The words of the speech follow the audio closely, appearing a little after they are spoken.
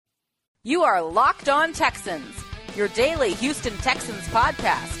You are Locked On Texans, your daily Houston Texans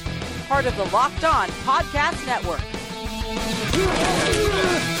podcast, part of the Locked On Podcast Network.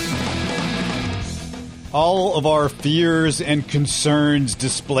 All of our fears and concerns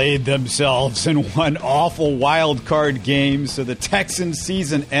displayed themselves in one awful wild card game, so the Texans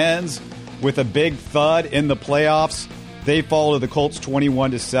season ends with a big thud in the playoffs. They fall to the Colts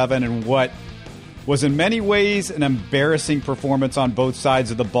 21-7 in what was in many ways an embarrassing performance on both sides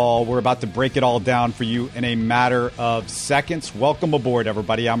of the ball. We're about to break it all down for you in a matter of seconds. Welcome aboard,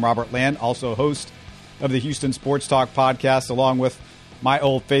 everybody. I'm Robert Land, also host of the Houston Sports Talk podcast, along with my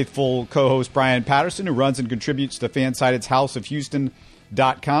old faithful co-host Brian Patterson, who runs and contributes to Fansided's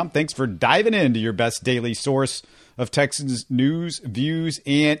houseofhouston.com. Thanks for diving into your best daily source of Texans news, views,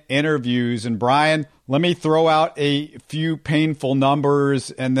 and interviews. And Brian, let me throw out a few painful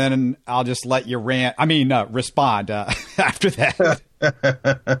numbers, and then I'll just let you respond after that.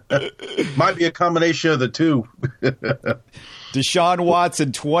 Might be a combination of the two. Deshaun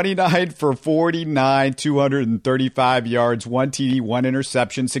Watson, 29 for 49, 235 yards, 1 TD, 1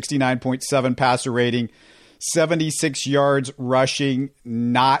 interception, 69.7 passer rating, 76 yards rushing.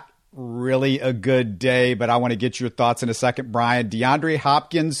 Not really a good day, but I want to get your thoughts in a second, Brian. DeAndre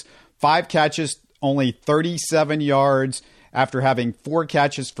Hopkins, 5 catches, only 37 yards after having 4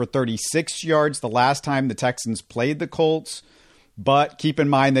 catches for 36 yards the last time the Texans played the Colts. But keep in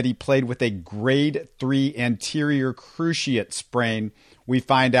mind that he played with a grade 3 anterior cruciate sprain. We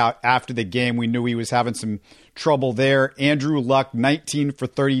find out after the game. We knew he was having some trouble there. Andrew Luck, 19 for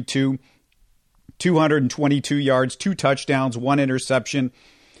 32, 222 yards, 2 touchdowns, 1 interception,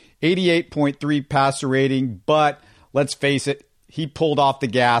 88.3 passer rating. But let's face it, he pulled off the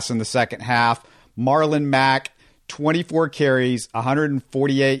gas in the second half. Marlon Mack, 24 carries,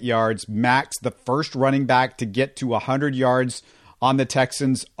 148 yards. Mack's the first running back to get to 100 yards on the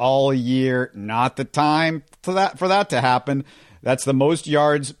Texans all year. Not the time for that to happen. That's the most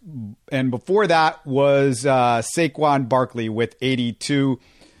yards. And before that was Saquon Barkley with 82.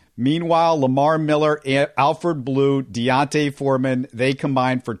 Meanwhile, Lamar Miller, Alfred Blue, Deontay Foreman, they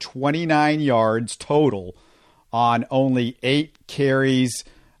combined for 29 yards total on only 8 carries.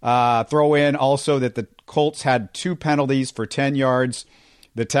 Throw in also that the Colts had 2 penalties for 10 yards.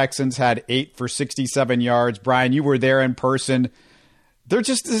 The Texans had 8 for 67 yards. Brian, you were there in person. There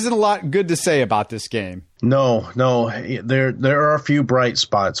just isn't a lot good to say about this game. No. There are a few bright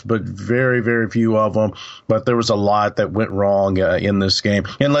spots, but very, very few of them. But there was a lot that went wrong in this game.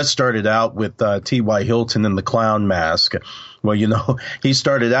 And let's start it out with T.Y. Hilton and the clown mask. Well, he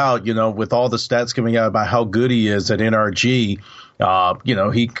started out, with all the stats coming out about how good he is at NRG.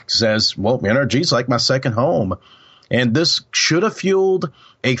 He says, well, NRG's like my second home. And this should have fueled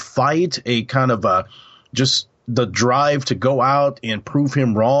a fight, a kind of just the drive to go out and prove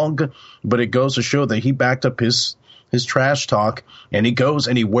him wrong. But it goes to show that he backed up his trash talk, and he goes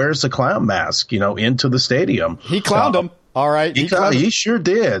and he wears the clown mask, into the stadium. He clowned him. All right. He sure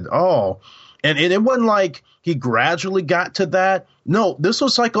did. Oh, and it wasn't like he gradually got to that. No, this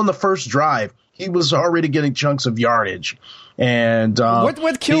was like on the first drive. He was already getting chunks of yardage. And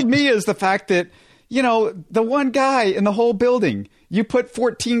what killed me is the fact that, the one guy in the whole building, you put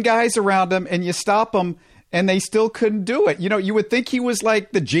 14 guys around him and you stop him, and they still couldn't do it. You would think he was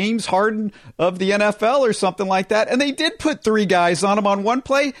like the James Harden of the NFL or something like that. And they did put 3 guys on him on one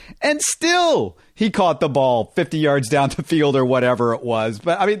play, and still he caught the ball 50 yards down the field or whatever it was.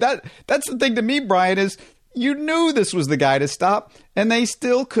 But I mean, that's the thing to me, Brian, is you knew this was the guy to stop, and they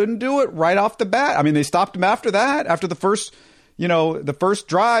still couldn't do it right off the bat. I mean, they stopped him after that, after the first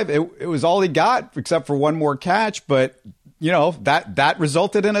drive. It was all he got except for one more catch. But, that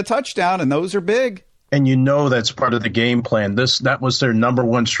resulted in a touchdown, and those are big. And that's part of the game plan. That was their number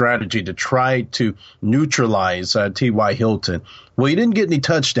one strategy, to try to neutralize T.Y. Hilton. Well, he didn't get any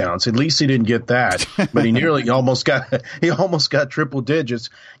touchdowns. At least he didn't get that. But he almost got triple digits.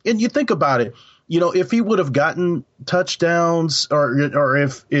 And you think about it, if he would have gotten touchdowns, or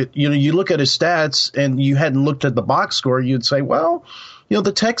if you look at his stats and you hadn't looked at the box score, you'd say, well,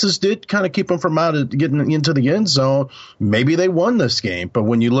 the Texans did kind of keep him from out of getting into the end zone. Maybe they won this game. But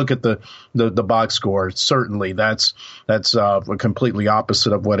when you look at the box score, certainly that's completely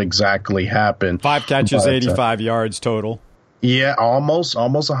opposite of what exactly happened. 5 catches, 85 yards total. Yeah, almost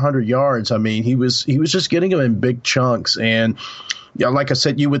 100 yards. I mean, he was just getting them in big chunks. And like I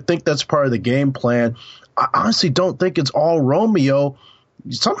said, you would think that's part of the game plan. I honestly don't think it's all Romeo.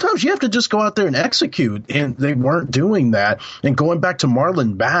 Sometimes you have to just go out there and execute, and they weren't doing that. And going back to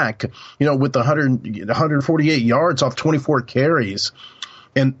Marlon Mack, with 148 yards off 24 carries,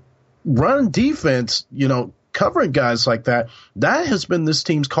 and run defense, covering guys like that, that has been this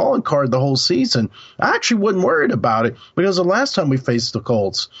team's calling card the whole season. I actually wasn't worried about it because the last time we faced the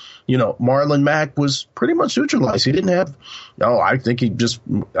Colts, Marlon Mack was pretty much neutralized. He didn't have, I think he just,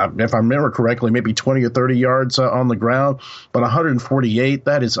 if I remember correctly, maybe 20 or 30 yards on the ground, but 148,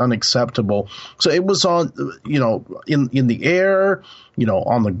 that is unacceptable. So it was on, in the air,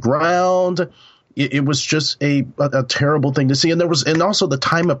 on the ground. It was just a terrible thing to see. And also the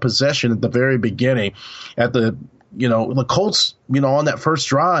time of possession at the very beginning at the Colts, on that first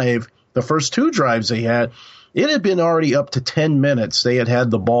drive, the first two drives they had, it had been already up to 10 minutes. They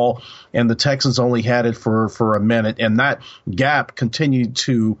had the ball and the Texans only had it for a minute. And that gap continued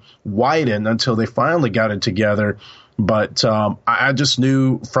to widen until they finally got it together. But I just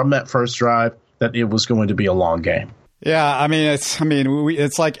knew from that first drive that it was going to be a long game. Yeah,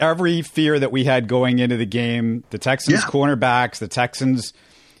 it's like every fear that we had going into the game, the Texans cornerbacks, the Texans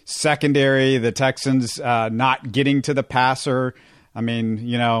secondary, the Texans not getting to the passer.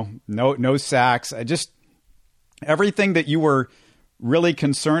 No sacks. Everything that you were really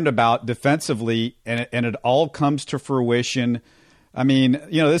concerned about defensively, and it all comes to fruition.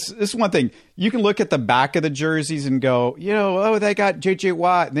 This is one thing. You can look at the back of the jerseys and go, they got J.J.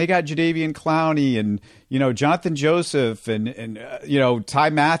 Watt and they got Jadeveon Clowney and, Jonathan Joseph and Ty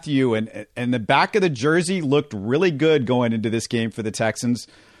Matthew and the back of the jersey looked really good going into this game for the Texans.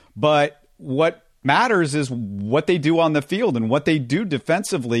 But what matters is what they do on the field and what they do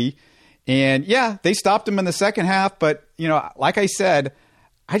defensively. And yeah, they stopped them in the second half. But, like I said,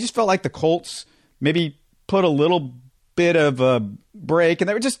 I just felt like the Colts maybe put a little bit of a break, and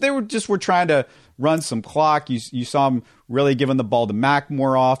they were trying to run some clock. You saw them really giving the ball to Mack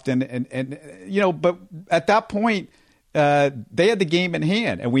more often, and but at that point they had the game in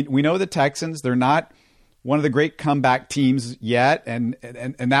hand, and we know the Texans, they're not one of the great comeback teams yet, and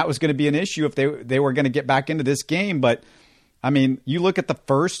that was going to be an issue if they were going to get back into this game. But you look at the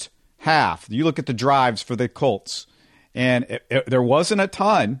first half, you look at the drives for the Colts, and there wasn't a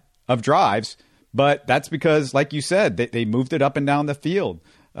ton of drives. But that's because, like you said, they moved it up and down the field.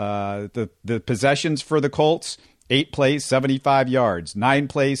 The possessions for the Colts, 8 plays, 75 yards. 9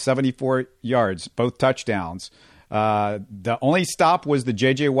 plays, 74 yards, both touchdowns. The only stop was the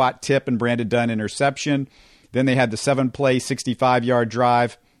J.J. Watt tip and Brandon Dunn interception. Then they had the 7-play, 65-yard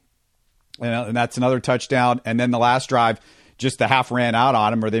drive, and that's another touchdown. And then the last drive, just the half ran out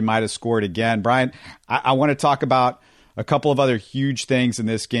on them, or they might have scored again. Brian, I want to talk about a couple of other huge things in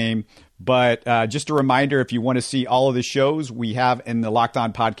this game. But just a reminder, if you want to see all of the shows we have in the Locked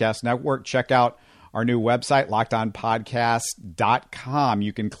On Podcast Network, check out our new website, lockedonpodcast.com.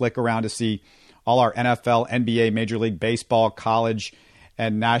 You can click around to see all our NFL, NBA, Major League Baseball, college,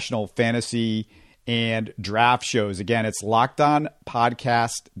 and national fantasy and draft shows. Again, it's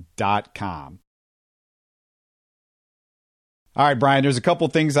lockedonpodcast.com. All right, Brian, there's a couple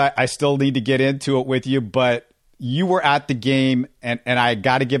things I still need to get into it with you, but you were at the game, and I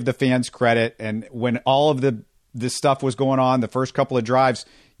got to give the fans credit. And when all of this stuff was going on, the first couple of drives,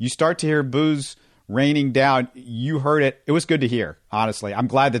 you start to hear boos raining down. You heard it. It was good to hear, honestly. I'm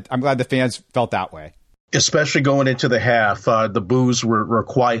glad the fans felt that way. Especially going into the half, the boos were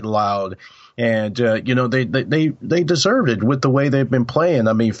quite loud. And, they deserved it with the way they've been playing.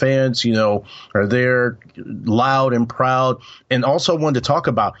 Fans, are there loud and proud. And also wanted to talk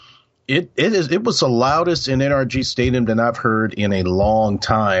about It was the loudest in NRG Stadium than I've heard in a long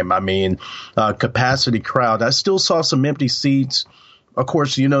time. Capacity crowd. I still saw some empty seats. Of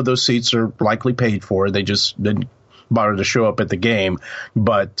course, those seats are likely paid for. They just didn't bother to show up at the game.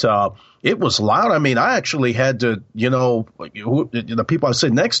 But it was loud. I actually had to, the people I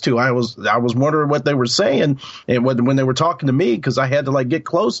sit next to, I was wondering what they were saying and when they were talking to me, because I had to get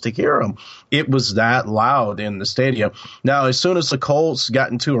close to hear them. It was that loud in the stadium. Now, as soon as the Colts got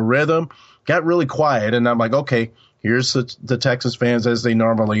into a rhythm, got really quiet, and I'm like, okay, here's the Texas fans as they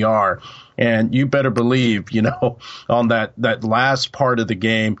normally are. And you better believe, on that last part of the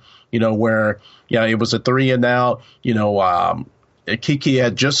game, where, it was a 3-and-out, Kiki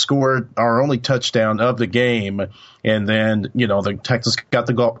had just scored our only touchdown of the game, and then the Texans got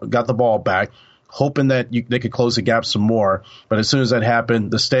the ball back, hoping that they could close the gap some more. But as soon as that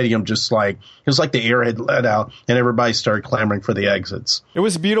happened, the stadium it was like the air had let out, and everybody started clamoring for the exits. It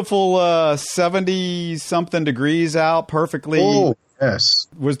was a beautiful 70-something degrees out, perfectly. Oh, yes.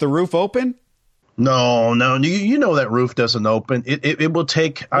 Was the roof open? No. That roof doesn't open. It will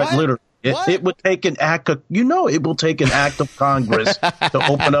take literally. It would take an act of, it will take an act of Congress to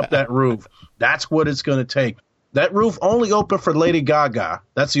open up that roof. That's what it's going to take. That roof only opened for Lady Gaga.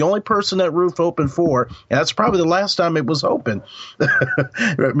 That's the only person that roof opened for, and that's probably the last time it was open.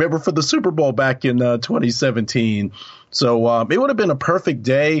 Remember, for the Super Bowl back in 2017. So it would have been a perfect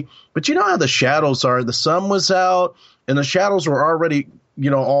day. But you know how the shadows are. The sun was out, and the shadows were already,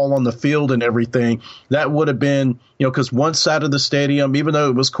 all on the field and everything. That would have been, because one side of the stadium, even though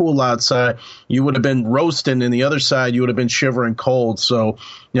it was cool outside, you would have been roasting, and the other side, you would have been shivering cold. So,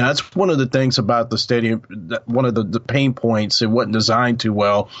 that's one of the things about the stadium, one of the pain points. It wasn't designed too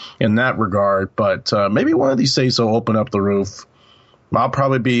well in that regard. But maybe one of these days they'll open up the roof. I'll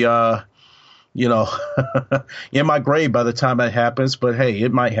probably be, in my grave by the time that happens. But, hey,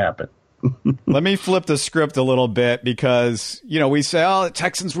 it might happen. Let me flip the script a little bit because, we say, oh, the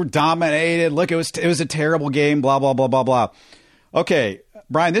Texans were dominated. Look, it was a terrible game, blah, blah, blah, blah, blah. Okay,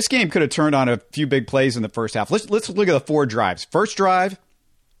 Brian, this game could have turned on a few big plays in the first half. Let's look at the 4 drives. First drive,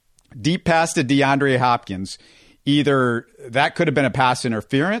 deep pass to DeAndre Hopkins. Either that could have been a pass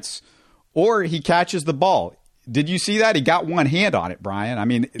interference or he catches the ball. Did you see that? He got one hand on it, Brian. I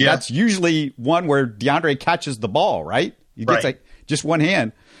mean, That's usually one where DeAndre catches the ball, right? He gets like just one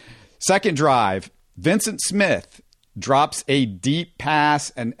hand. Second drive, Vincent Smith drops a deep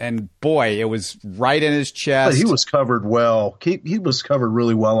pass, and boy, it was right in his chest. But he was covered well. He was covered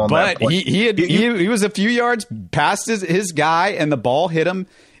really well on that play. He was a few yards past his guy, and the ball hit him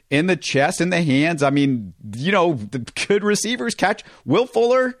in the chest, in the hands. I mean, the good receivers catch. Will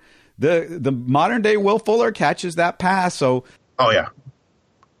Fuller, the modern day Will Fuller, catches that pass. So, oh yeah,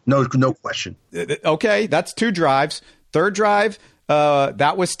 no question. Okay, that's 2 drives. Third drive.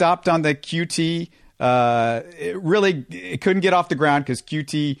 That was stopped on the QT. It couldn't get off the ground because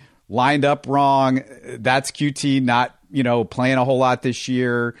QT lined up wrong. That's QT not, playing a whole lot this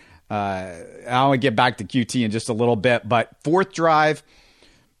year. I want to get back to QT in just a little bit. But fourth drive,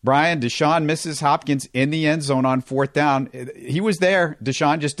 Brian, Deshaun misses Hopkins in the end zone on 4th down. He was there.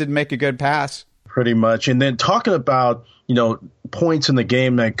 Deshaun just didn't make a good pass. Pretty much. And then talking about, points in the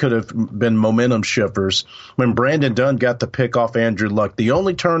game that could have been momentum shifters. When Brandon Dunn got the pick off Andrew Luck, the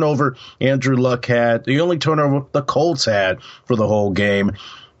only turnover Andrew Luck had, the only turnover the Colts had for the whole game,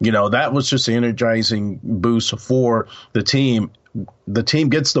 that was just an energizing boost for the team. The team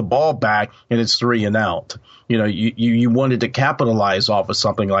gets the ball back and it's 3 and out. You wanted to capitalize off of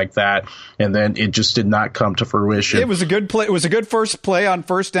something like that, and then it just did not come to fruition. It was a good play. It was a good first play on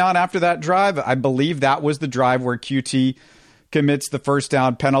first down after that drive. I believe that was the drive where QT commits the first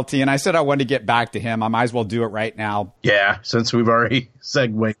down penalty. And I said I wanted to get back to him. I might as well do it right now. Yeah, since we've already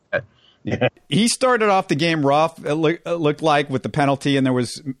segued that. Yeah. He started off the game rough, it looked like, with the penalty, and there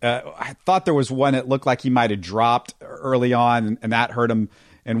was I thought there was one that looked like he might have dropped early on, and that hurt him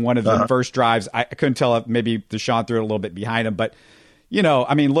in one of the first drives. I couldn't tell if maybe Deshaun threw it a little bit behind him, but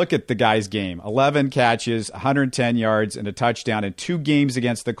look at the guy's game. 11 catches, 110 yards, and a touchdown in 2 games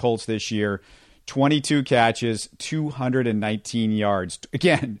against the Colts this year. 22 catches, 219 yards.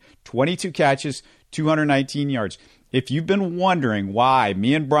 Again, 22 catches, 219 yards. If you've been wondering why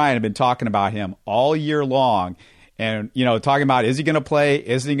me and Brian have been talking about him all year long and, talking about is he going to play,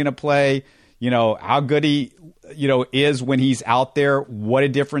 isn't he going to play, how good he, is when he's out there, what a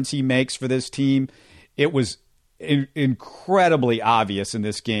difference he makes for this team. It was incredibly obvious in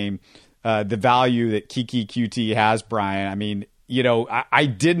this game, the value that Keke Coutee has, Brian. I mean, I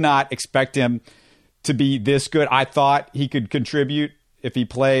did not expect him to be this good. I thought he could contribute if he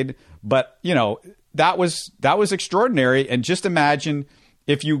played, but, that was extraordinary. And just imagine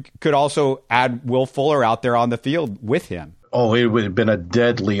if you could also add Will Fuller out there on the field with him. Oh, it would have been a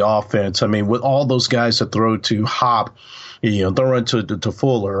deadly offense. I mean, with all those guys that throw to Hop, throw to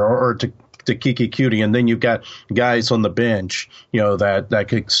Fuller or to Keke Coutee, and then you've got guys on the bench, that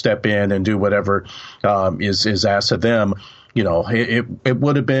could step in and do whatever is asked of them. It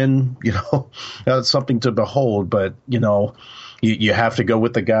would have been, something to behold, but, you have to go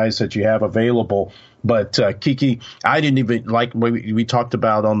with the guys that you have available. But Keke, I didn't even, like we talked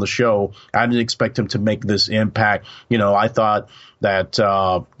about on the show, I didn't expect him to make this impact. I thought that,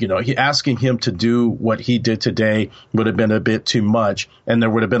 asking him to do what he did today would have been a bit too much, and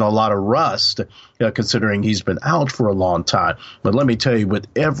there would have been a lot of rust, considering he's been out for a long time. But let me tell you, with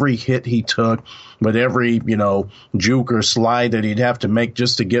every hit he took, with every, juke or slide that he'd have to make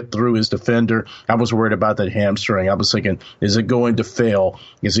just to get through his defender, I was worried about that hamstring. I was thinking, is it going to fail?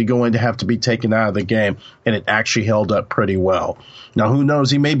 Is he going to have to be taken out of the game? And it actually held up pretty well. Now, who knows?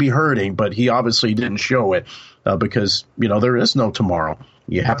 He may be hurting, but he obviously didn't show it because, there is no tomorrow.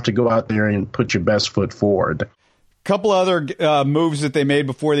 You have to go out there and put your best foot forward. Couple other moves that they made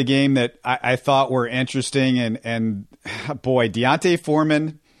before the game that I thought were interesting. And boy, D'Onta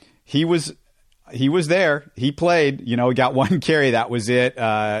Foreman, he was he was there. He played. He got one carry. That was it.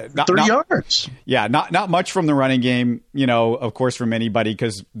 3 yards. Yeah, not much from the running game, of course, from anybody,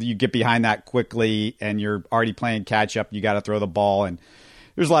 because you get behind that quickly and you're already playing catch up. You got to throw the ball. And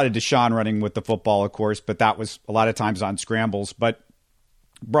there's a lot of Deshaun running with the football, of course, but that was a lot of times on scrambles. But,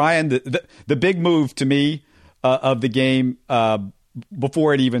 Brian, the big move to me of the game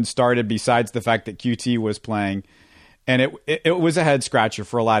before it even started, besides the fact that QT was playing, and it was a head scratcher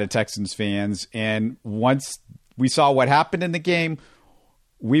for a lot of Texans fans. And once we saw what happened in the game,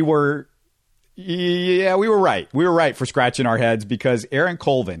 we were right. We were right for scratching our heads, because Aaron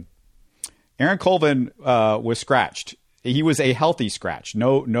Colvin was scratched. He was a healthy scratch.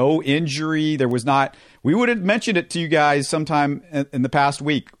 No injury. There was not. We would have mentioned it to you guys sometime in the past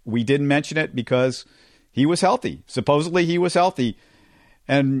week. We didn't mention it because he was healthy. Supposedly he was healthy.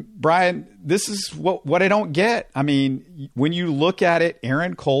 And Brian, this is what I don't get. I mean, when you look at it,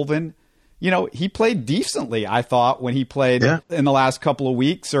 Aaron Colvin, he played decently, I thought, when he played in the last couple of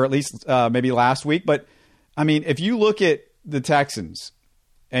weeks, or at least maybe last week. But I mean, if you look at the Texans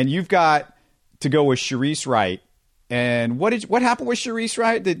and you've got to go with Shareece Wright, and what happened with Shareece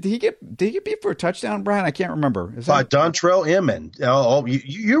Wright? Did he get beat for a touchdown, Brian? I can't remember. By Dontrell Inman. Oh,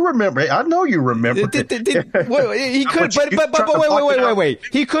 you remember? I know you remember. He could, but wait.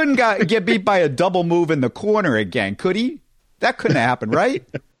 He couldn't get beat by a double move in the corner again, could he? That couldn't happen, right?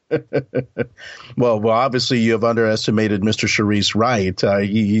 Well, obviously you have underestimated Mr. Shareece Wright.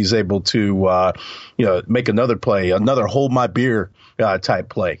 He's able to, make another play, another hold my beer type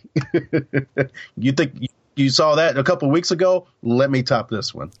play. You think? You saw that a couple of weeks ago. Let me top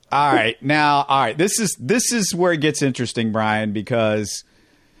this one. All right. This is where it gets interesting, Brian, because,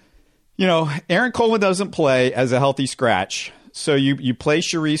 Aaron Coleman doesn't play as a healthy scratch. So you play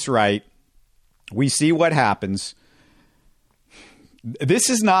Shareece Wright. We see what happens. This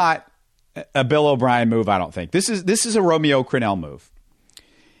is not a Bill O'Brien move, I don't think. This is a Romeo Crennel move.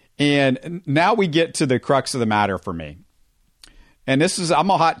 And now we get to the crux of the matter for me. And I'm going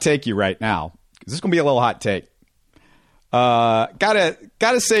to hot take you right now. This is going to be a little hot take.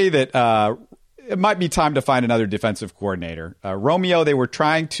 Gotta say that it might be time to find another defensive coordinator. Romeo, they were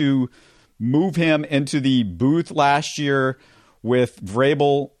trying to move him into the booth last year with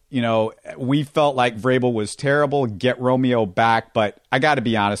Vrabel. We felt like Vrabel was terrible. Get Romeo back. But I got to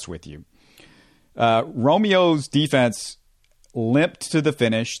be honest with you. Romeo's defense limped to the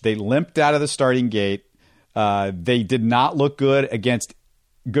finish. They limped out of the starting gate. They did not look good against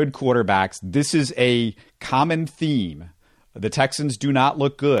good quarterbacks. This is a common theme. The Texans do not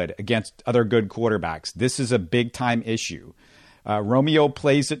look good against other good quarterbacks. This is a big time issue. Romeo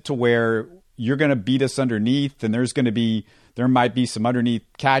plays it to where you're going to beat us underneath, and there might be some underneath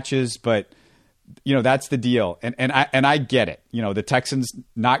catches, but that's the deal. And I get it. The Texans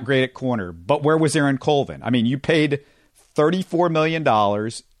not great at corner, but where was Aaron Colvin? I mean, you paid $34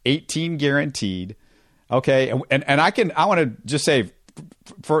 million, 18 guaranteed. Okay. And I want to just say,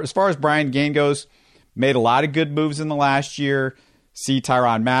 for as far as Brian Gain goes, made a lot of good moves in the last year. See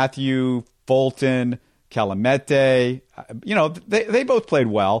Tyrann Mathieu, Fulton, Calamete. They both played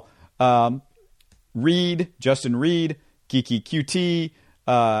well. Justin Reed, Kiki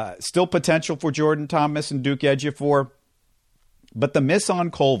QT, still potential for Jordan Thomas and Duke Ejiofor. But the miss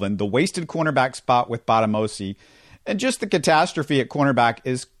on Colvin, the wasted cornerback spot with Botamosi, and just the catastrophe at cornerback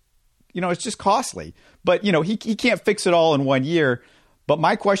is, it's just costly. But, he can't fix it all in 1 year. But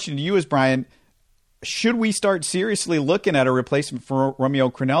my question to you is, Brian, should we start seriously looking at a replacement for Romeo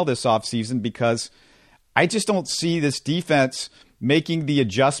Crennel this offseason? Because I just don't see this defense making the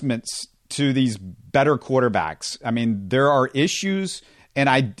adjustments to these better quarterbacks. I mean, there are issues, and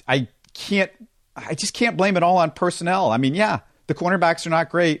I just can't blame it all on personnel. I mean, yeah, the cornerbacks are not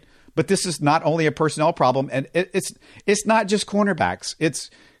great, but this is not only a personnel problem, and it's not just cornerbacks. It's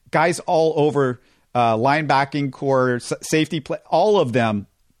guys all over. Linebacking core, safety play, all of them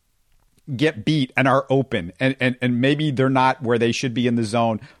get beat and are open, and maybe they're not where they should be in the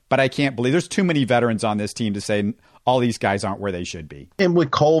zone. But I can't believe there's too many veterans on this team to say all these guys aren't where they should be. And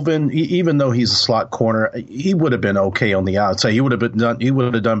with Colvin, even though he's a slot corner, he would have been okay on the outside. He would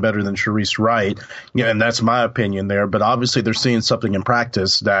have done better than Shareece Wright, and that's my opinion there. But obviously, they're seeing something in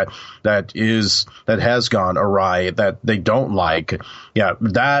practice that has gone awry, that they don't like. Yeah,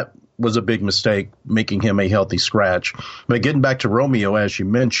 that was a big mistake, making him a healthy scratch. But getting back to Romeo, as you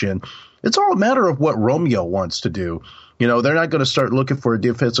mentioned, it's all a matter of what Romeo wants to do. They're not going to start looking for a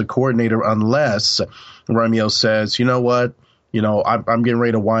defensive coordinator unless Romeo says, you know what, I'm getting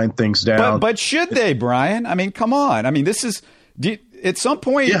ready to wind things down. But should they, Brian? I mean, come on. I mean, this is at some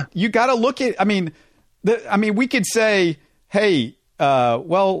point you got to look at. I mean, we could say, hey,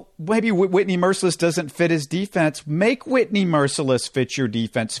 well, maybe Whitney Mercilus doesn't fit his defense. Make Whitney Mercilus fit your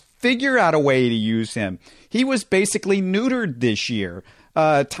defense. Figure out a way to use him. He was basically neutered this year.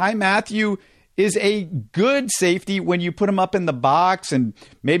 Ty Matthew is a good safety when you put him up in the box and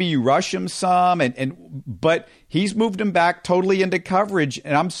maybe you rush him some, but he's moved him back totally into coverage.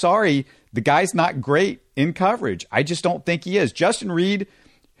 And I'm sorry, the guy's not great in coverage. I just don't think he is. Justin Reed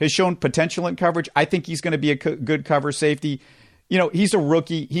has shown potential in coverage. I think he's going to be a good cover safety. You know, he's a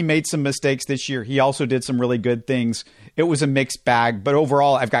rookie. He made some mistakes this year. He also did some really good things. It was a mixed bag, but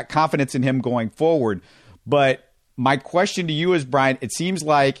overall, I've got confidence in him going forward. But my question to you is, Brian, it seems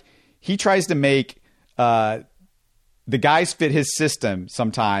like he tries to make the guys fit his system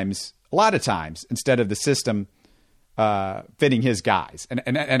sometimes, a lot of times, instead of the system fitting his guys.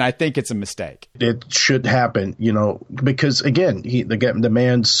 And I think it's a mistake. It should happen, you know, because, again, the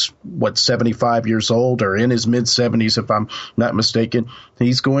man's, 75 years old or in his mid-70s, if I'm not mistaken.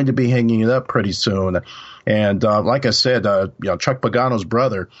 He's going to be hanging it up pretty soon. And like I said, Chuck Pagano's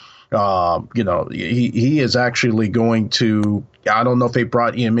brother, he is actually going to – I don't know if they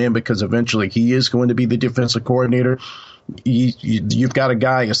brought him in because eventually he is going to be the defensive coordinator. You've got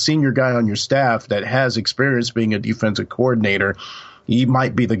a senior guy on your staff that has experience being a defensive coordinator. He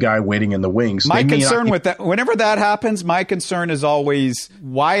might be the guy waiting in the wings. My concern with that, whenever that happens, my concern is always,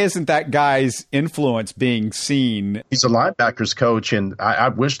 why isn't that guy's influence being seen? He's a linebackers coach, and I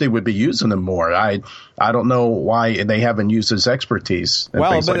wish they would be using him more. I don't know why they haven't used his expertise.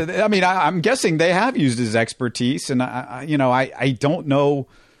 Well, but I mean, I'm guessing they have used his expertise, and I don't know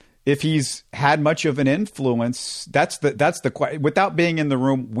if he's had much of an influence. That's the without being in the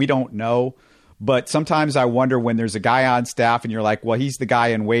room, we don't know. But sometimes I wonder when there's a guy on staff and you're like, well, he's the guy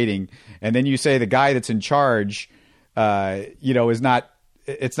in waiting. And then you say the guy that's in charge, it's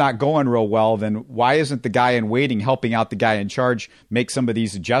not going real well. Then why isn't the guy in waiting helping out the guy in charge make some of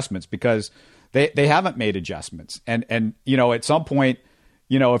these adjustments? Because they haven't made adjustments. And at some point,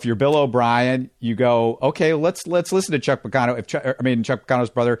 if you're Bill O'Brien, you go, okay, let's listen to Chuck Pagano. Chuck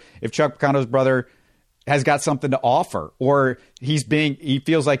Pagano's brother. If Chuck Pagano's brother has got something to offer, or he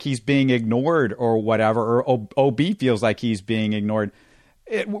feels like he's being ignored or whatever, or OB feels like he's being ignored.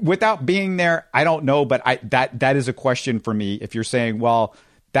 Without being there, I don't know, but that is a question for me. If you're saying, well,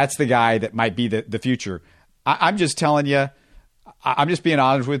 that's the guy that might be the future. I'm just telling you, I'm just being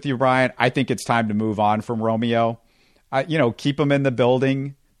honest with you, Brian. I think it's time to move on from Romeo. Keep him in the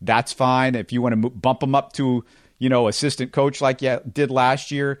building. That's fine. If you want to bump him up to, assistant coach like you did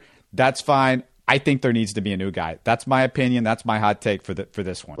last year, that's fine. I think there needs to be a new guy. That's my opinion. That's my hot take for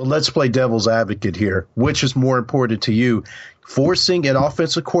this one. Well, let's play devil's advocate here. Which is more important to you? Forcing an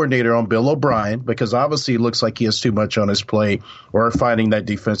offensive coordinator on Bill O'Brien, because obviously it looks like he has too much on his plate, or finding that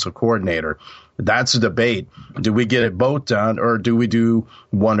defensive coordinator. That's a debate. Do we get it both done, or do we do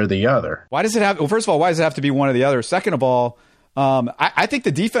one or the other? Why does it have? Well, first of all, why does it have to be one or the other? Second of all, I think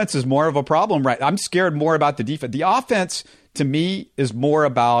the defense is more of a problem, right? I'm scared more about the defense. The offense, to me, is more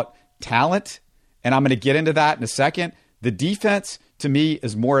about talent, and I'm going to get into that in a second. The defense, to me,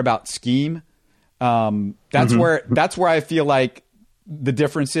 is more about scheme. That's where I feel like the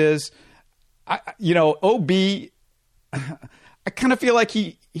difference is. OB, I kind of feel like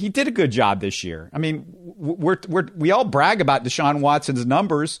he did a good job this year. I mean, we all brag about Deshaun Watson's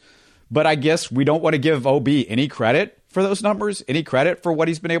numbers, but I guess we don't want to give OB any credit for those numbers, any credit for what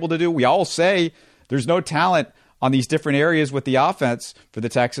he's been able to do. We all say there's no talent on these different areas with the offense for the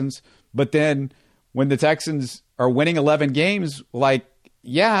Texans, but then when the Texans are winning 11 games,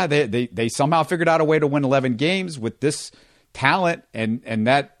 they somehow figured out a way to win 11 games with this talent and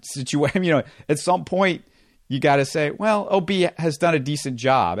that situation. At some point you got to say, well, OB has done a decent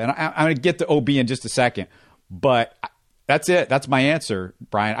job, and I'm going to get to OB in just a second, but that's it. That's my answer,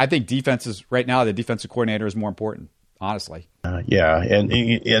 Brian. I think right now, the defensive coordinator is more important, honestly.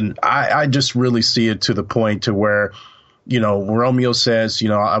 And I just really see it to the point to where, Romeo says,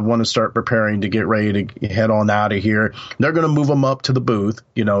 I want to start preparing to get ready to head on out of here. They're going to move him up to the booth.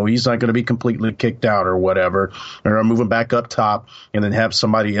 He's not going to be completely kicked out or whatever. They're going to move him back up top and then have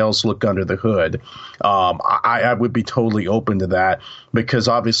somebody else look under the hood. I would be totally open to that, because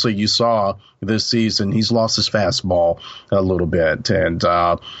obviously you saw this season he's lost his fastball a little bit. And,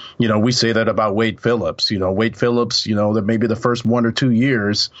 we say that about Wade Phillips. Wade Phillips, that maybe the first 1 or 2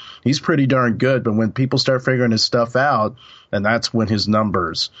 years, he's pretty darn good. But when people start figuring his stuff out, and that's when his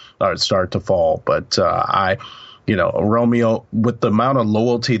numbers start to fall. But Romeo, with the amount of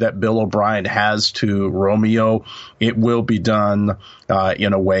loyalty that Bill O'Brien has to Romeo, it will be done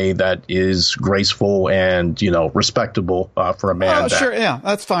in a way that is graceful and, respectable for a man. Sure. Yeah,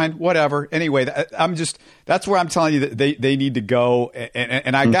 that's fine. Whatever. Anyway, that's where I'm telling you that they need to go.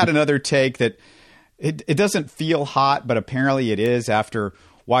 And I got another take that it doesn't feel hot, but apparently it is after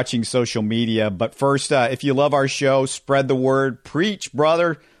watching social media. But first, if you love our show, spread the word. Preach,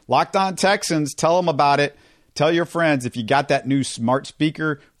 brother. Locked On Texans. Tell them about it. Tell your friends. If you got that new smart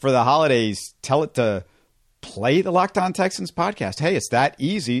speaker for the holidays, tell it to play the Locked On Texans podcast. Hey, it's that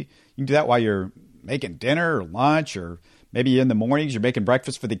easy. You can do that while you're making dinner or lunch, or maybe in the mornings you're making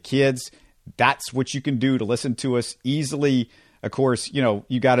breakfast for the kids. That's what you can do to listen to us easily. Of course,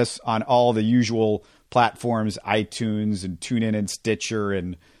 you got us on all the usual platforms, iTunes and TuneIn and Stitcher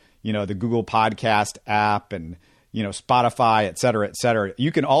and, the Google Podcast app and, Spotify, et cetera, et cetera.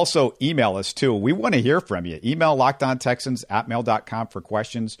 You can also email us too. We want to hear from you. Email lockedontexans@mail.com for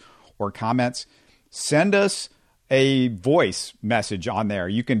questions or comments. Send us a voice message on there.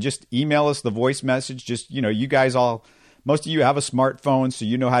 You can just email us the voice message. Just, you guys most of you have a smartphone, so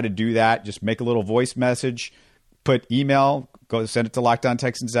you know how to do that. Just make a little voice message, put email, go send it to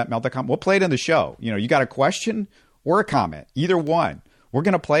lockedontexans@mail.com. We'll play it in the show. You got a question or a comment, either one. We're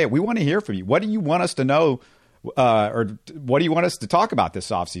going to play it. We want to hear from you. What do you want us to know? Or what do you want us to talk about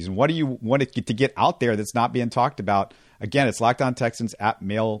this offseason? What do you want to get out there that's not being talked about? Again, it's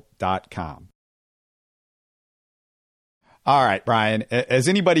lockedontexans@mail.com. All right, Brian, as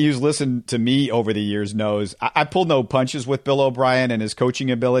anybody who's listened to me over the years knows, I pulled no punches with Bill O'Brien and his coaching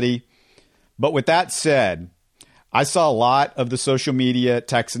ability. But with that said, I saw a lot of the social media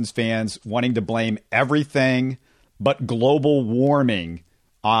Texans fans wanting to blame everything but global warming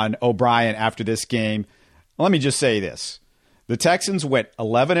on O'Brien after this game. Let me just say this. The Texans went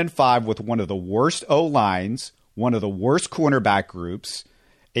 11-5 with one of the worst O-lines, one of the worst cornerback groups,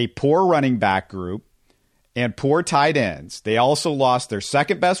 a poor running back group, and poor tight ends. They also lost their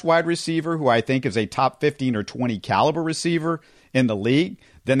second best wide receiver, who I think is a top 15 or 20 caliber receiver in the league.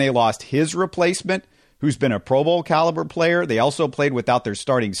 Then they lost his replacement, who's been a Pro Bowl caliber player. They also played without their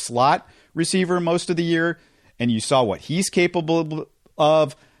starting slot receiver most of the year, and you saw what he's capable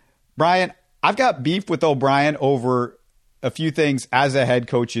of. Brian, I've got beef with O'Brien over a few things as a head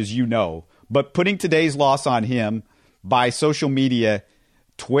coach, as you know, but putting today's loss on him by social media,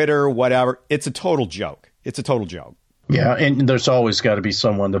 Twitter, whatever, it's a total joke. It's a total joke. Yeah, and there's always got to be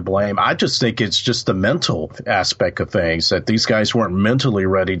someone to blame. I just think it's just the mental aspect of things, that these guys weren't mentally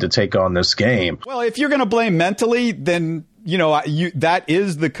ready to take on this game. Well, if you're going to blame mentally, then, that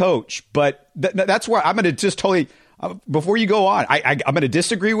is the coach. But that's where I'm going to just totally, before you go on, I'm going to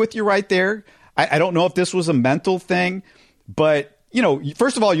disagree with you right there. I don't know if this was a mental thing, but,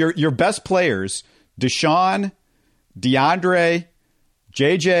 first of all, your best players, Deshaun, DeAndre,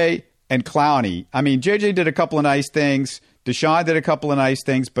 JJ, and Clowney. I mean, JJ did a couple of nice things. Deshaun did a couple of nice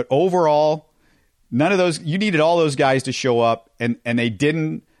things. But overall, none of those, you needed all those guys to show up, and they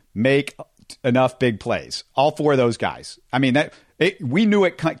didn't make enough big plays. All four of those guys. I mean, we knew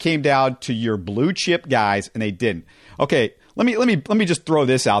it came down to your blue chip guys, and they didn't. Okay, let me just throw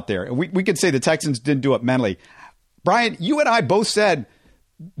this out there. We could say the Texans didn't do it mentally. Brian, you and I both said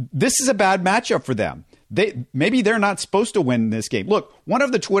this is a bad matchup for them. Maybe they're not supposed to win this game. Look, one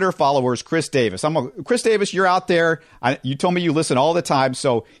of the Twitter followers, Chris Davis. Chris Davis, you're out there. You told me you listen all the time,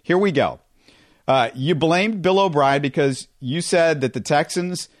 so here we go. You blamed Bill O'Brien because you said that the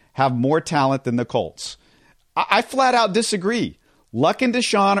Texans have more talent than the Colts. I flat out disagree. Luck and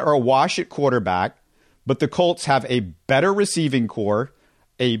Deshaun are a wash at quarterback, but the Colts have a better receiving core,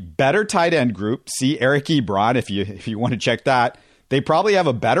 a better tight end group. See Eric Ebron if you want to check that. They probably have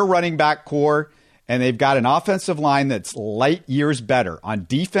a better running back core. And they've got an offensive line that's light years better. On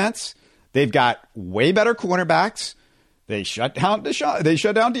defense, they've got way better cornerbacks. They shut down Deshaun. They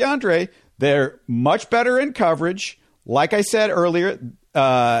shut down DeAndre. They're much better in coverage. Like I said earlier,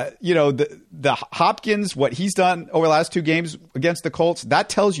 the Hopkins, what he's done over the last two games against the Colts, that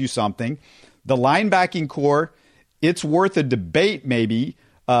tells you something. The linebacking core, it's worth a debate maybe,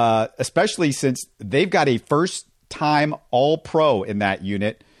 especially since they've got a first-time All-Pro in that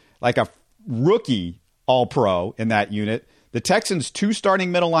unit, like a rookie All-Pro in that unit. The Texans' two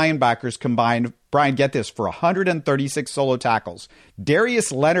starting middle linebackers combined, Brian, get this, for 136 solo tackles.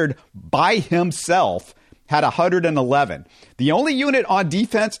 Darius Leonard by himself had 111. The only unit on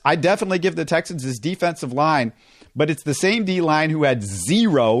defense I definitely give the Texans is defensive line, but it's the same D-line who had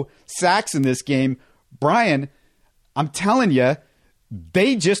 0 sacks in this game. Brian, I'm telling you,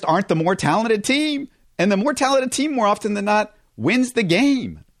 they just aren't the more talented team. And the more talented team, more often than not, wins the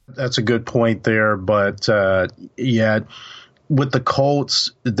game. That's a good point there. But, with the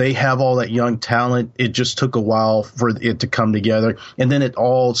Colts, they have all that young talent. It just took a while for it to come together. And then it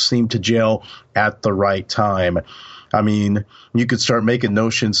all seemed to gel at the right time. I mean, you could start making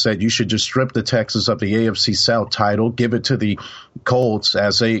notions that you should just strip the Texans of the AFC South title, give it to the Colts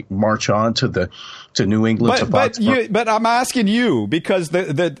as they march on to New England. But I'm asking you, because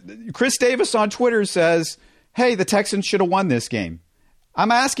the Chris Davis on Twitter says, hey, the Texans should have won this game.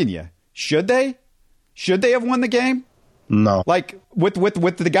 I'm asking you, should they? Should they have won the game? No. Like with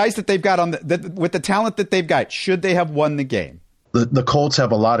the guys that they've got with the talent that they've got, should they have won the game? The Colts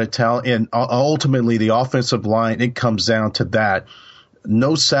have a lot of talent, and ultimately the offensive line, it comes down to that.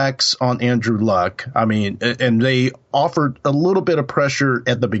 No sacks on Andrew Luck. I mean, and they offered a little bit of pressure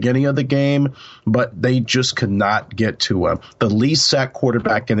at the beginning of the game, but they just could not get to him. The least sacked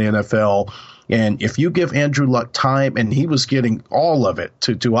quarterback in the NFL. And if you give Andrew Luck time, and he was getting all of it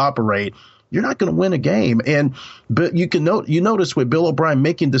to operate, you're not going to win a game. But you notice with Bill O'Brien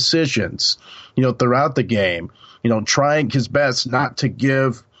making decisions, throughout the game, trying his best not to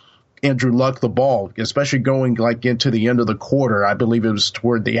give Andrew Luck the ball, especially going into the end of the quarter. I believe it was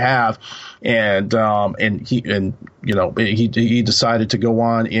toward the half, and he decided to go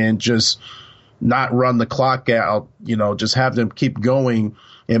on and just not run the clock out. Just have them keep going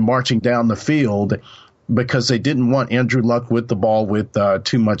and marching down the field, because they didn't want Andrew Luck with the ball with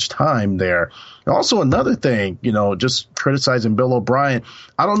too much time there. And also another thing, just criticizing Bill O'Brien.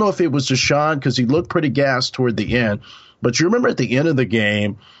 I don't know if it was Deshaun, because he looked pretty gassed toward the end, but you remember at the end of the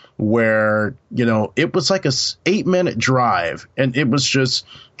game where, it was like a 8-minute drive, and it was just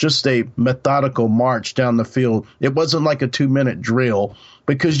a methodical march down the field. It wasn't like a 2-minute drill,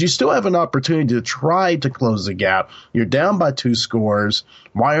 because you still have an opportunity to try to close the gap. You're down by 2 scores.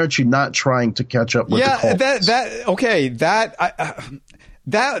 Why aren't you not trying to catch up with the Colts?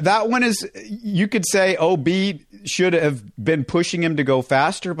 That one is, you could say OB should have been pushing him to go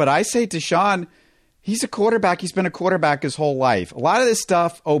faster, but I say Deshaun, he's a quarterback. He's been a quarterback his whole life. A lot of this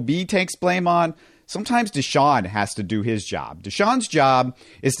stuff OB takes blame on. Sometimes Deshaun has to do his job. Deshaun's job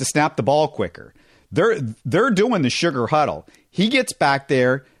is to snap the ball quicker. They're doing the sugar huddle. He gets back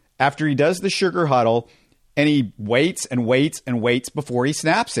there after he does the sugar huddle, and he waits and waits and waits before he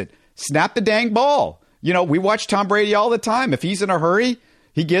snaps it. Snap the dang ball. We watch Tom Brady all the time. If he's in a hurry,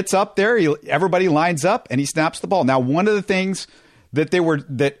 he gets up there, everybody lines up, and he snaps the ball. Now, one of the things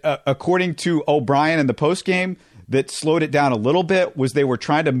according to O'Brien in the postgame, that slowed it down a little bit was they were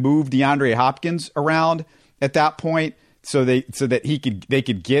trying to move DeAndre Hopkins around at that point so that they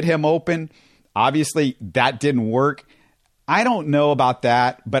could get him open. Obviously, that didn't work. I don't know about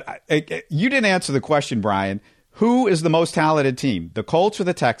that, but you didn't answer the question, Brian. Who is the most talented team, the Colts or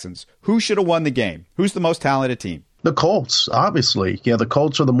the Texans? Who should have won the game? Who's the most talented team? The Colts, obviously. Yeah, the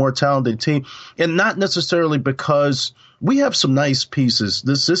Colts are the more talented team, and not necessarily because we have some nice pieces.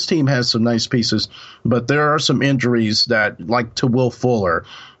 This team has some nice pieces, but there are some injuries that, like to Will Fuller,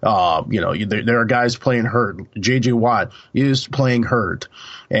 there are guys playing hurt. J.J. Watt is playing hurt,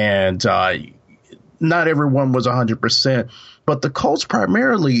 and not everyone was 100%. But the Colts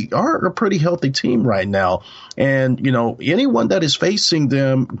primarily are a pretty healthy team right now. And, anyone that is facing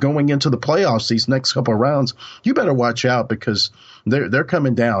them going into the playoffs these next couple of rounds, you better watch out, because they're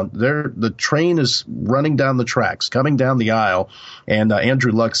coming down. The train is running down the tracks, coming down the aisle, and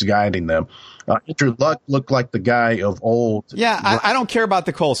Andrew Luck's guiding them. Andrew Luck looked like the guy of old. Yeah, I don't care about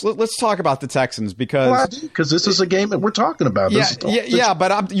the Colts. Let's talk about the Texans, because this is a game that we're talking about.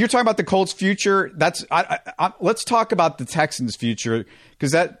 But you're talking about the Colts' future. Let's talk about the Texans' future,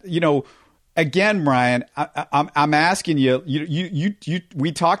 because again, Brian, I'm asking you.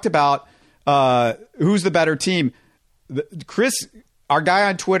 We talked about who's the better team. Chris, our guy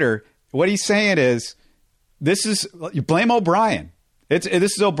on Twitter, what he's saying is, you blame O'Brien. This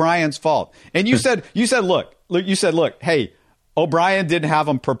is O'Brien's fault. And you said, look, hey, O'Brien didn't have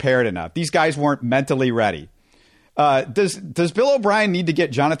them prepared enough. These guys weren't mentally ready. Does Bill O'Brien need to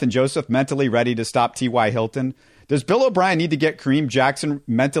get Jonathan Joseph mentally ready to stop T.Y. Hilton? Does Bill O'Brien need to get Kareem Jackson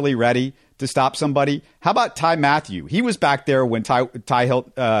mentally ready to stop somebody? How about Ty Matthew? He was back there when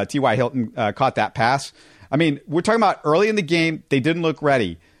T.Y. Hilton caught that pass. I mean, we're talking about early in the game, they didn't look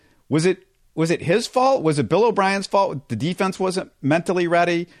ready. Was it his fault? Was it Bill O'Brien's fault? The defense wasn't mentally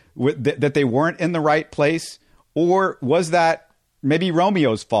ready, that they weren't in the right place? Or was that maybe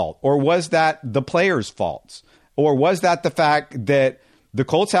Romeo's fault? Or was that the players' faults? Or was that the fact that the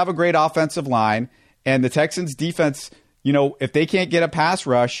Colts have a great offensive line and the Texans' defense, if they can't get a pass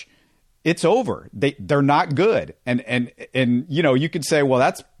rush, it's over. They're not good. And you could say, well,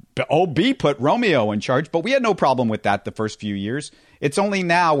 that's OB put Romeo in charge, but we had no problem with that the first few years. It's only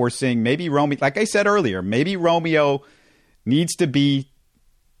now we're seeing maybe Romeo, like I said earlier, maybe Romeo needs to be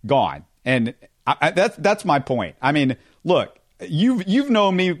gone. And that's my point. I mean, look, you've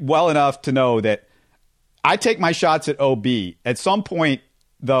known me well enough to know that I take my shots at OB. At some point,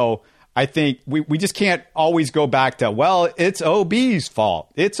 though, I think we just can't always go back to, well, it's OB's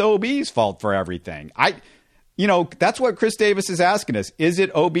fault. It's OB's fault for everything. That's what Chris Davis is asking us. Is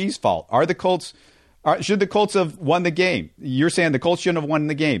it OB's fault? Should the Colts have won the game? You're saying the Colts shouldn't have won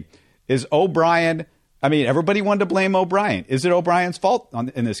the game. Is O'Brien, everybody wanted to blame O'Brien. Is it O'Brien's fault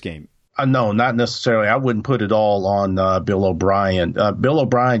in this game? No, not necessarily. I wouldn't put it all on Bill O'Brien. Bill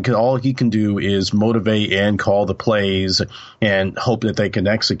O'Brien, all he can do is motivate and call the plays and hope that they can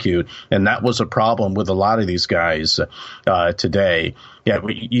execute. And that was a problem with a lot of these guys today. Yeah,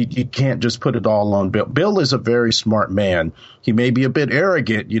 you can't just put it all on Bill. Bill is a very smart man. He may be a bit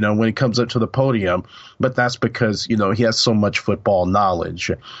arrogant, when he comes up to the podium, but that's because, he has so much football knowledge.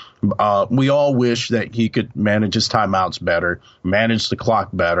 We all wish that he could manage his timeouts better, manage the clock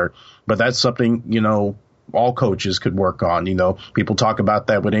better, but that's something, all coaches could work on. People talk about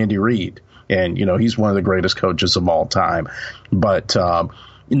that with Andy Reid, and, he's one of the greatest coaches of all time. But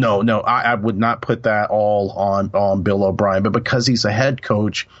No, I would not put that all on Bill O'Brien, but because he's a head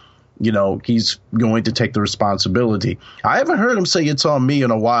coach, he's going to take the responsibility. I haven't heard him say it's on me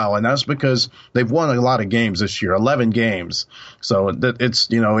in a while, and that's because they've won a lot of games this year, 11 games. So it's,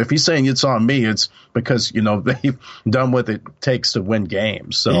 if he's saying it's on me, it's because, they've done what it takes to win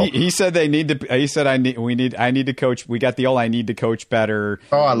games. So he said they need to, he said, I need to coach. We got the I need to coach better.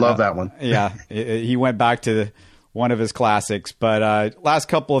 Oh, I love that one. Yeah. He went back to one of his classics. But last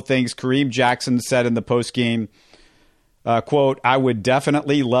couple of things, Kareem Jackson said in the postgame, quote, I would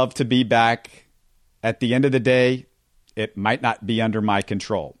definitely love to be back. At the end of the day, it might not be under my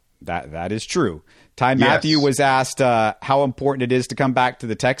control. That is true. Ty Matthew was asked how important it is to come back to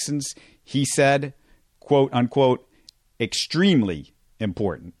the Texans. He said, quote, unquote, extremely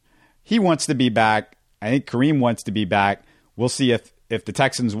important. He wants to be back. I think Kareem wants to be back. We'll see if the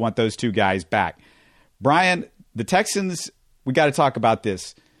Texans want those two guys back. Brian, the Texans, we got to talk about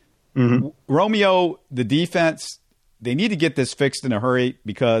this. Mm-hmm. Romeo, the defense, they need to get this fixed in a hurry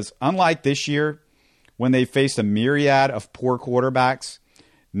because unlike this year, when they faced a myriad of poor quarterbacks,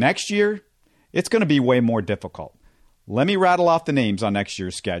 next year, it's going to be way more difficult. Let me rattle off the names on next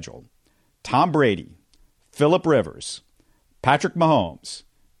year's schedule. Tom Brady, Phillip Rivers, Patrick Mahomes,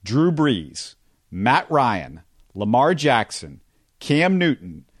 Drew Brees, Matt Ryan, Lamar Jackson, Cam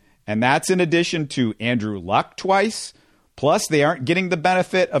Newton, and that's in addition to Andrew Luck twice, plus they aren't getting the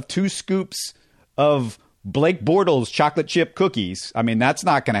benefit of 2 scoops of Blake Bortles chocolate chip cookies. That's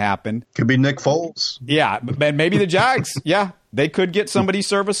not going to happen. Could be Nick Foles. Yeah, and maybe the Jags. Yeah, they could get somebody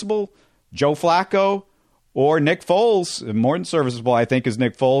serviceable. Joe Flacco or Nick Foles. More than serviceable, I think, is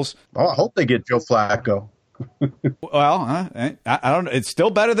Nick Foles. Oh, I hope they get Joe Flacco. Well, I don't know. It's still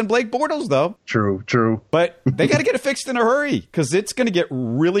better than Blake Bortles, though. True. But they got to get it fixed in a hurry because it's going to get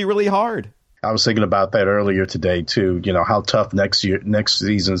really, really hard. I was thinking about that earlier today, too, how tough next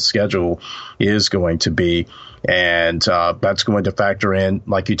season's schedule is going to be. And that's going to factor in,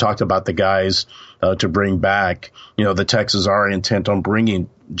 like you talked about, the guys to bring back. The Texans are intent on bringing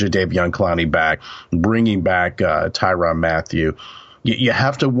Jadeveon Clowney back, bringing back Tyrann Mathieu. You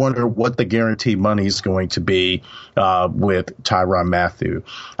have to wonder what the guarantee money is going to be with Tyrann Mathieu.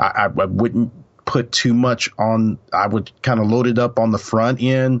 I wouldn't put too much on. I would kind of load it up on the front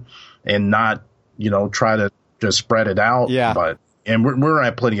end and not, try to just spread it out. Yeah. And we're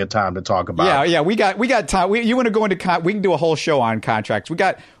at plenty of time to talk about. Yeah. We got time. You want to go into we can do a whole show on contracts.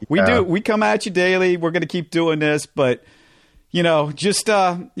 We come at you daily. We're going to keep doing this, but just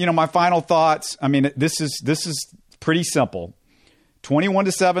my final thoughts. This is pretty simple.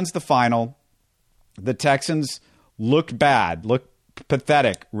 21-7 is the final. The Texans looked bad, looked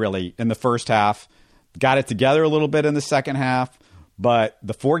pathetic, really, in the first half. Got it together a little bit in the second half, but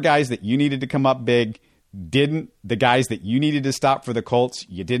the 4 guys that you needed to come up big didn't. The guys that you needed to stop for the Colts,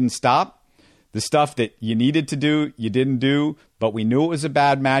 you didn't stop. The stuff that you needed to do, you didn't do, but we knew it was a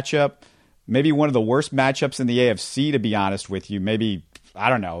bad matchup. Maybe one of the worst matchups in the AFC, to be honest with you. Maybe,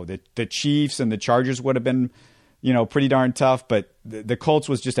 I don't know, the Chiefs and the Chargers would have been pretty darn tough, but the Colts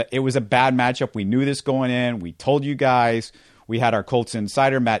was it was a bad matchup. We knew this going in. We told you guys. We had our Colts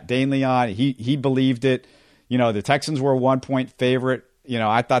insider, Matt Danley, on. He believed it. The Texans were a 1-point favorite.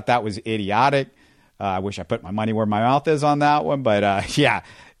 I thought that was idiotic. I wish I put my money where my mouth is on that one, but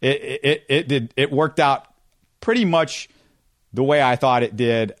it worked out pretty much the way I thought it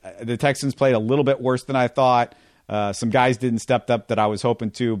did. The Texans played a little bit worse than I thought. Some guys didn't step up that I was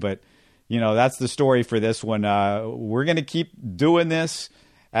hoping to, but that's the story for this one. We're going to keep doing this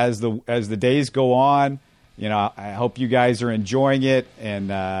as the days go on. I hope you guys are enjoying it, and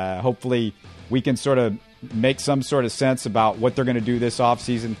hopefully we can sort of make some sort of sense about what they're going to do this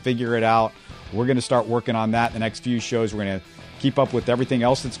offseason, figure it out. We're going to start working on that in the next few shows. We're going to keep up with everything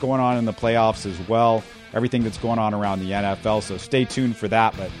else that's going on in the playoffs as well, everything that's going on around the NFL, so stay tuned for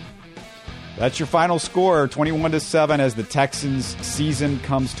that. But that's your final score, 21-7, as the Texans' season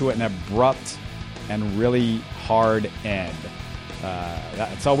comes to an abrupt and really hard end.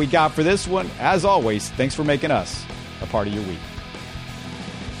 That's all we got for this one. As always, thanks for making us a part of your week.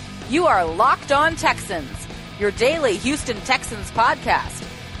 You are Locked On Texans, your daily Houston Texans podcast,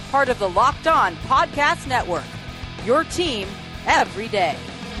 part of the Locked On Podcast Network, your team every day.